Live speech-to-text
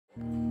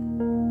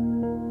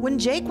When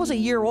Jake was a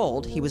year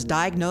old, he was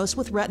diagnosed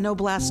with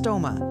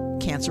retinoblastoma,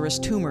 cancerous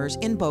tumors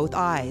in both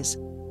eyes.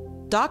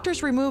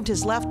 Doctors removed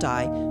his left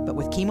eye, but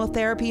with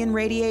chemotherapy and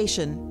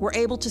radiation, were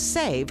able to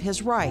save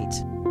his right.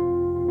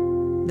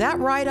 That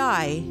right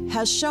eye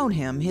has shown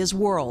him his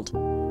world.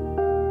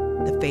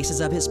 The faces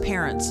of his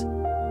parents,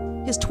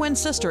 his twin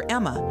sister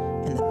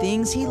Emma, and the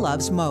things he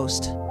loves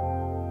most.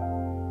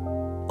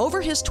 Over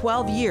his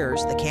 12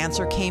 years, the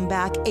cancer came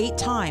back 8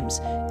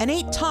 times, and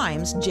 8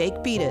 times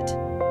Jake beat it.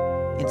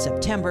 In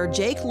September,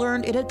 Jake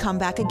learned it had come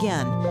back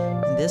again,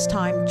 and this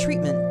time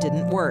treatment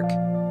didn't work.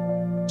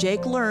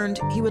 Jake learned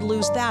he would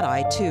lose that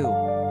eye too.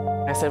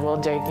 I said, well,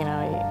 Jake, you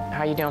know,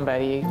 how you doing,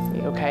 buddy?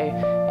 You okay?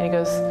 And he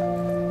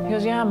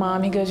goes, yeah,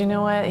 Mom. He goes, you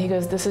know what? He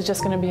goes, this is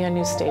just gonna be a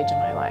new stage in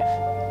my life.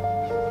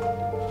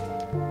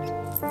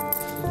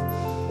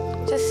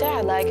 Just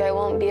sad, like I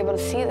won't be able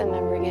to see them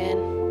ever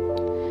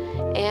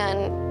again.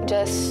 And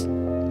just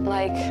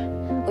like,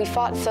 we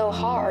fought so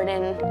hard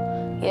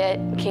and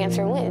yet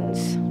cancer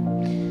wins.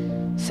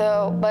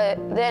 So, but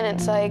then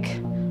it's like,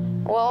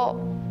 well,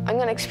 I'm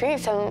gonna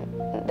experience something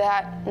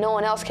that no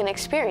one else can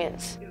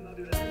experience.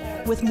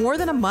 With more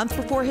than a month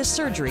before his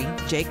surgery,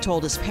 Jake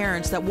told his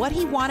parents that what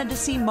he wanted to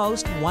see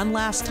most one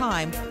last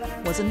time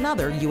was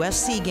another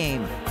USC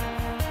game.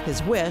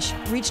 His wish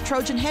reached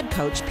Trojan head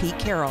coach Pete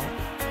Carroll.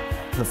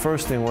 The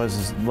first thing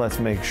was, let's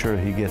make sure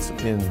he gets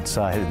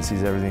inside and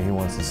sees everything he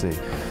wants to see.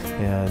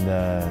 And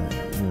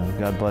you know,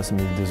 God bless him,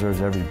 he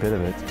deserves every bit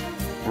of it.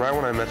 Right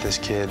when I met this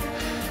kid,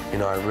 you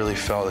know, I really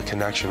felt a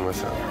connection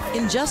with him.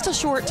 In just a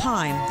short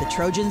time, the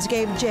Trojans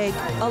gave Jake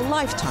a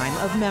lifetime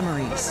of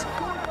memories.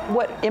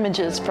 What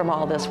images from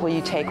all this will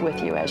you take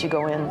with you as you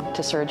go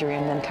into surgery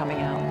and then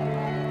coming out?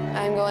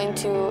 I'm going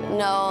to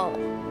know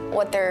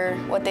what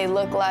they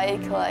look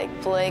like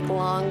Blake,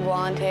 long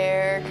blonde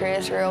hair,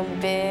 Chris, real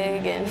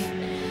big, and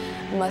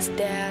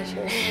mustache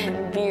or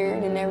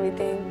beard and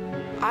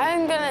everything.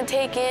 I'm gonna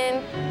take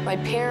in my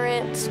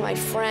parents, my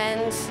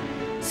friends,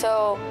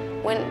 so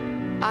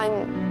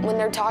when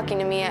they're talking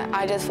to me,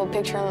 I just will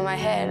picture them in my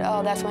head.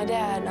 Oh, that's my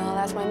dad. Oh,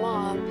 that's my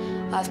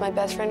mom. That's my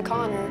best friend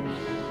Connor.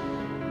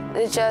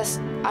 It's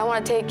just, I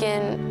want to take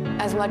in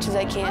as much as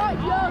I can. Come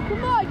on, yo,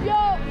 come on,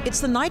 yo! It's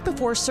the night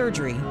before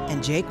surgery,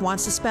 and Jake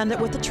wants to spend it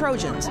with the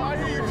Trojans.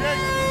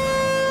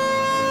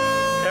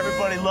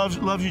 Everybody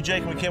loves you,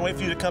 Jake, and we can't wait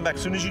for you to come back.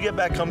 As soon as you get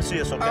back, come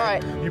see us, okay? All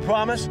right. You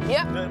promise?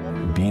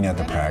 Yep. Being at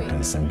the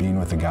practice and being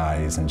with the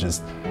guys and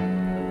just,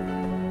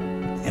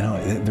 you know,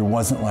 there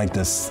wasn't like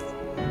this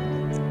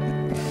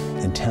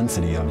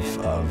intensity of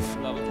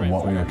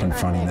what we were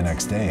confronting the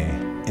next day.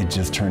 It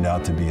just turned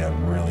out to be a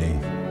really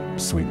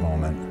sweet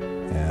moment,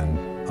 and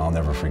I'll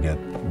never forget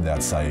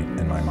that sight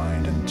in my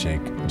mind, and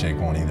Jake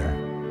won't either.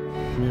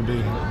 Give me a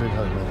big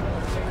hug, man.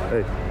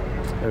 Hey,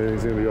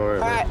 everything's gonna be all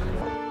right. All right.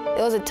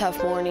 It was a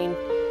tough morning.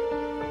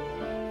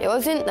 It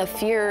wasn't the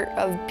fear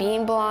of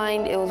being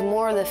blind, it was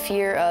more the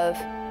fear of,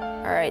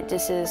 all right,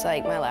 this is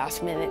like my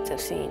last minutes of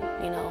seeing,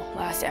 you know,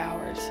 last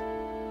hours.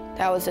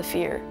 That was the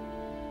fear.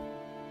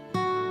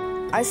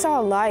 I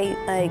saw a light,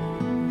 like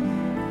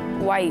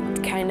white,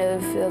 kind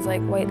of. It was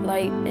like white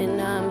light, and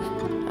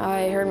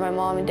I heard my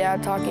mom and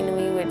dad talking to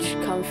me, which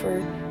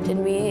comforted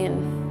me,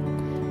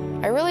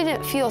 and I really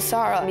didn't feel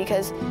sorrow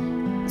because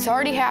it's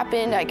already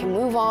happened. I can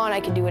move on. I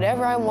can do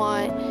whatever I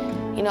want.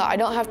 You know, I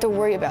don't have to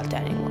worry about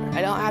that anymore.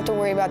 I don't have to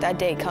worry about that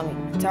day coming.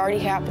 It's already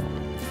happened.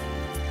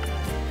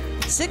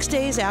 6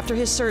 days after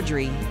his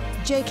surgery,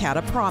 Jake had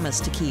a promise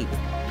to keep.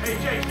 Hey,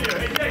 Jake, here.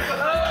 Hey, Jake.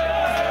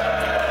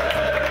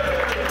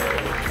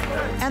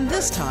 And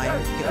this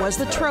time, it was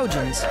the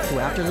Trojans who,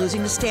 after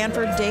losing to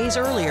Stanford days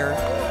earlier,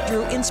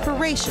 drew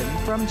inspiration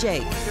from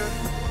Jake.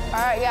 All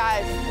right,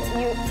 guys,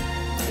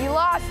 you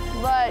lost,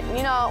 but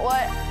you know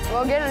what?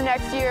 We'll get it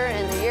next year,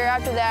 and the year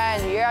after that,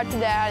 and the year after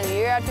that, and the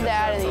year after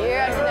that, and the year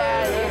after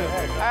that. And the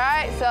year. All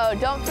right, so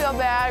don't feel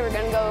bad. We're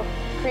gonna go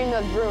cream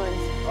those Bruins.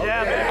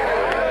 Yeah, man.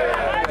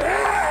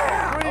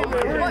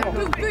 1,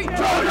 2, 3.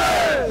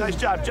 Trojans! Nice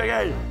job,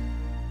 Jake.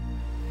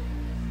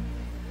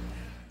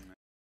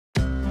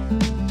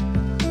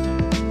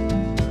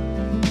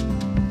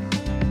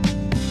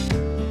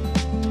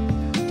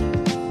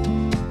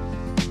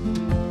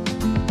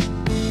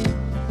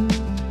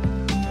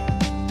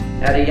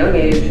 At a young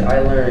age, I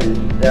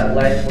learned that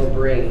life will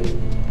bring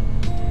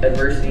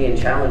adversity and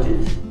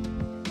challenges.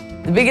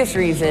 The biggest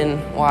reason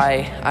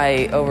why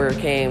I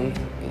overcame,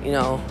 you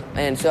know,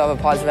 and still have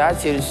a positive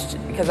attitude is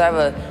because I have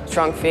a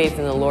strong faith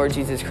in the Lord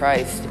Jesus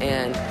Christ.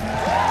 And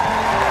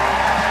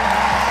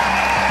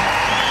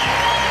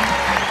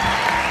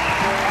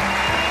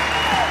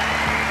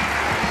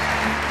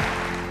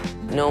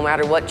no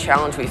matter what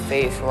challenge we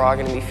face, we're all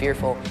going to be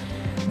fearful.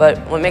 But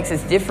what makes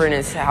us different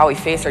is how we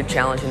face our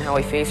challenge and how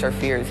we face our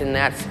fears. And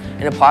that's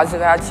in a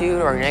positive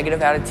attitude or a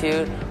negative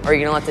attitude. Are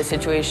you going to let the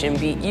situation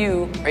beat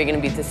you, or are you going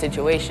to beat the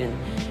situation?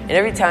 And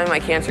every time my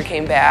cancer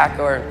came back,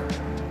 or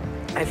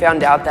I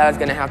found out that I was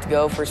going to have to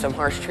go for some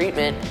harsh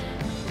treatment,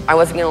 I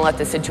wasn't going to let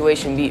the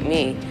situation beat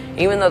me.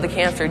 Even though the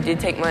cancer did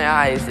take my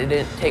eyes, it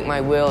didn't take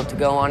my will to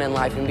go on in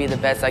life and be the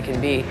best I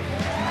can be.